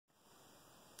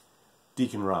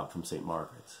Deacon Rob from St.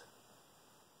 Margaret's.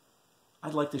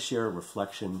 I'd like to share a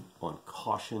reflection on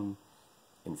caution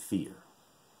and fear.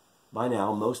 By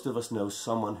now, most of us know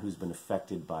someone who's been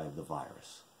affected by the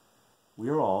virus. We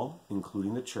are all,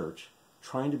 including the church,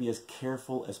 trying to be as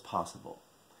careful as possible.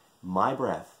 My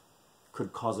breath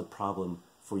could cause a problem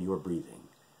for your breathing.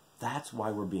 That's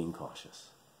why we're being cautious.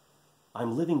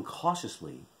 I'm living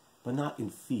cautiously, but not in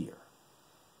fear.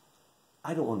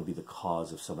 I don't want to be the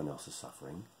cause of someone else's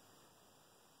suffering.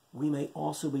 We may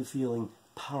also be feeling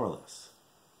powerless.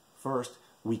 First,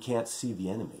 we can't see the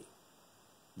enemy.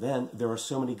 Then there are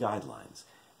so many guidelines,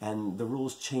 and the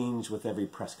rules change with every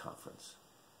press conference.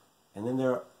 And then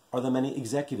there are the many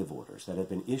executive orders that have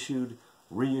been issued,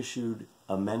 reissued,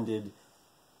 amended,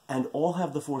 and all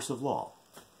have the force of law.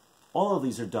 All of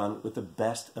these are done with the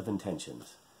best of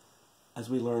intentions as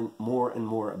we learn more and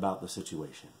more about the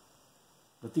situation.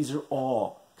 But these are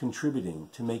all contributing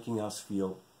to making us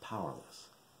feel powerless.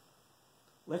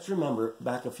 Let's remember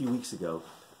back a few weeks ago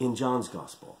in John's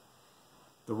Gospel,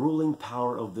 the ruling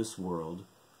power of this world,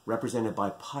 represented by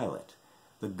Pilate,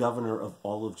 the governor of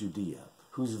all of Judea,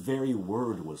 whose very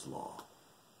word was law.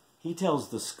 He tells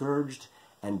the scourged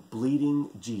and bleeding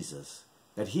Jesus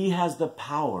that he has the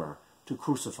power to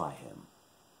crucify him,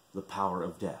 the power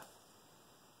of death.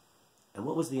 And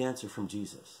what was the answer from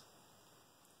Jesus?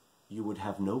 You would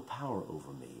have no power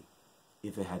over me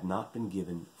if it had not been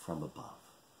given from above.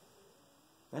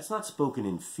 That's not spoken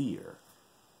in fear.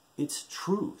 It's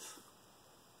truth.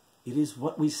 It is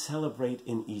what we celebrate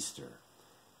in Easter.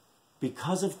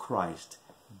 Because of Christ,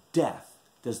 death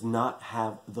does not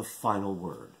have the final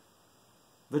word.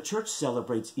 The church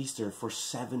celebrates Easter for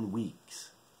 7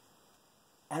 weeks.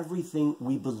 Everything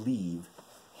we believe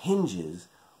hinges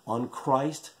on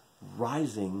Christ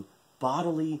rising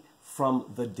bodily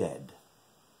from the dead.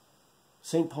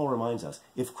 St. Paul reminds us,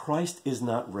 if Christ is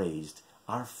not raised,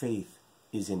 our faith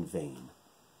is in vain.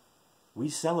 We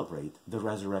celebrate the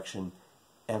resurrection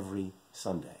every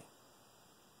Sunday.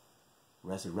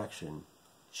 Resurrection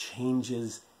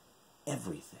changes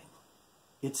everything.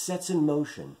 It sets in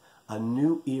motion a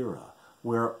new era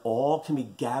where all can be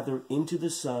gathered into the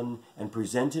Son and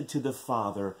presented to the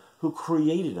Father who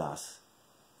created us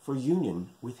for union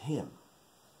with Him.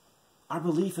 Our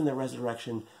belief in the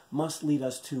resurrection must lead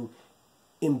us to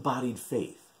embodied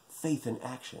faith, faith in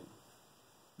action.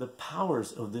 The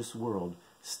powers of this world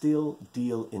still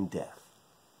deal in death.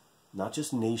 Not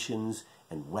just nations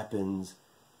and weapons,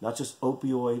 not just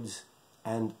opioids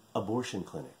and abortion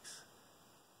clinics.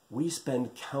 We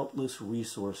spend countless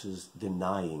resources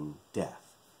denying death.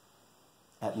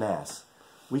 At Mass,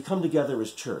 we come together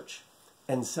as church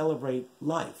and celebrate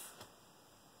life.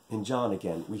 In John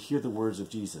again, we hear the words of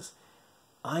Jesus,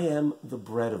 I am the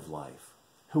bread of life.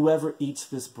 Whoever eats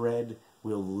this bread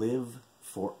will live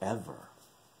forever.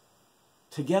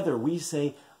 Together we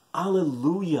say,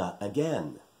 Alleluia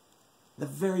again. The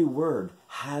very word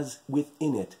has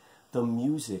within it the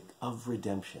music of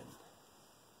redemption.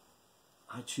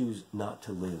 I choose not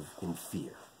to live in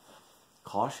fear.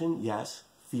 Caution, yes.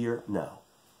 Fear, no.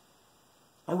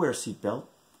 I wear a seatbelt,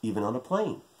 even on a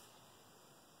plane.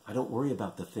 I don't worry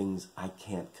about the things I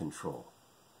can't control.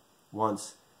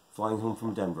 Once, flying home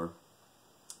from Denver,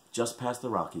 just past the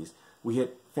Rockies, we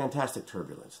hit fantastic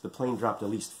turbulence. The plane dropped at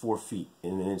least 4 feet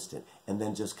in an instant and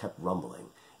then just kept rumbling,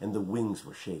 and the wings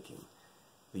were shaking.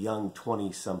 The young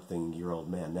 20-something-year-old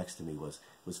man next to me was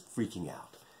freaking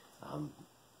out.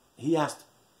 He asked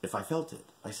if I felt it.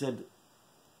 I said,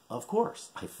 of course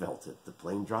I felt it. The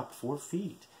plane dropped 4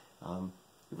 feet.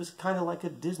 It was kind of like a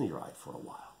Disney ride for a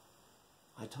while.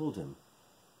 I told him,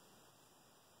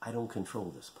 I don't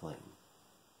control this plane.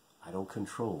 I don't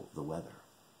control the weather.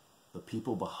 The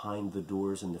people behind the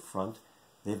doors in the front,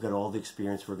 they've got all the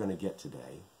experience we're going to get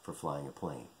today for flying a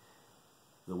plane.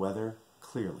 The weather,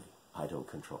 clearly, I don't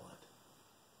control it.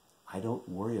 I don't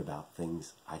worry about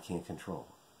things I can't control.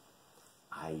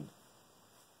 I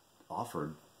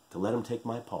offered to let him take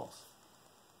my pulse.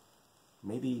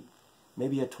 Maybe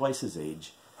at twice his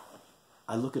age,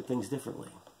 I look at things differently.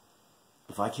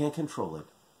 If I can't control it,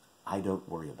 I don't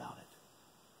worry about it.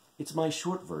 It's my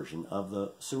short version of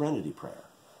the Serenity Prayer.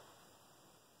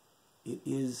 It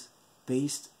is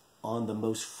based on the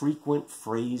most frequent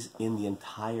phrase in the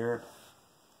entire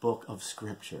book of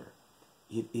Scripture.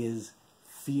 It is,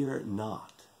 fear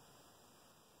not.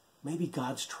 Maybe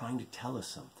God's trying to tell us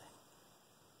something.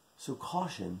 So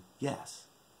caution, yes.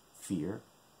 Fear,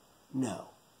 no.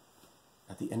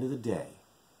 At the end of the day,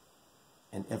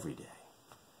 and every day,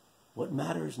 what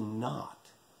matters not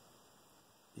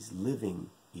is living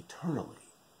eternally.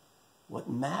 What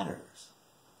matters,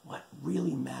 what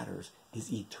really matters,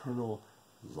 is eternal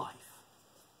life.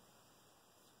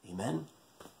 Amen?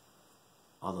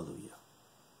 Hallelujah.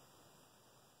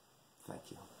 Thank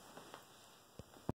you.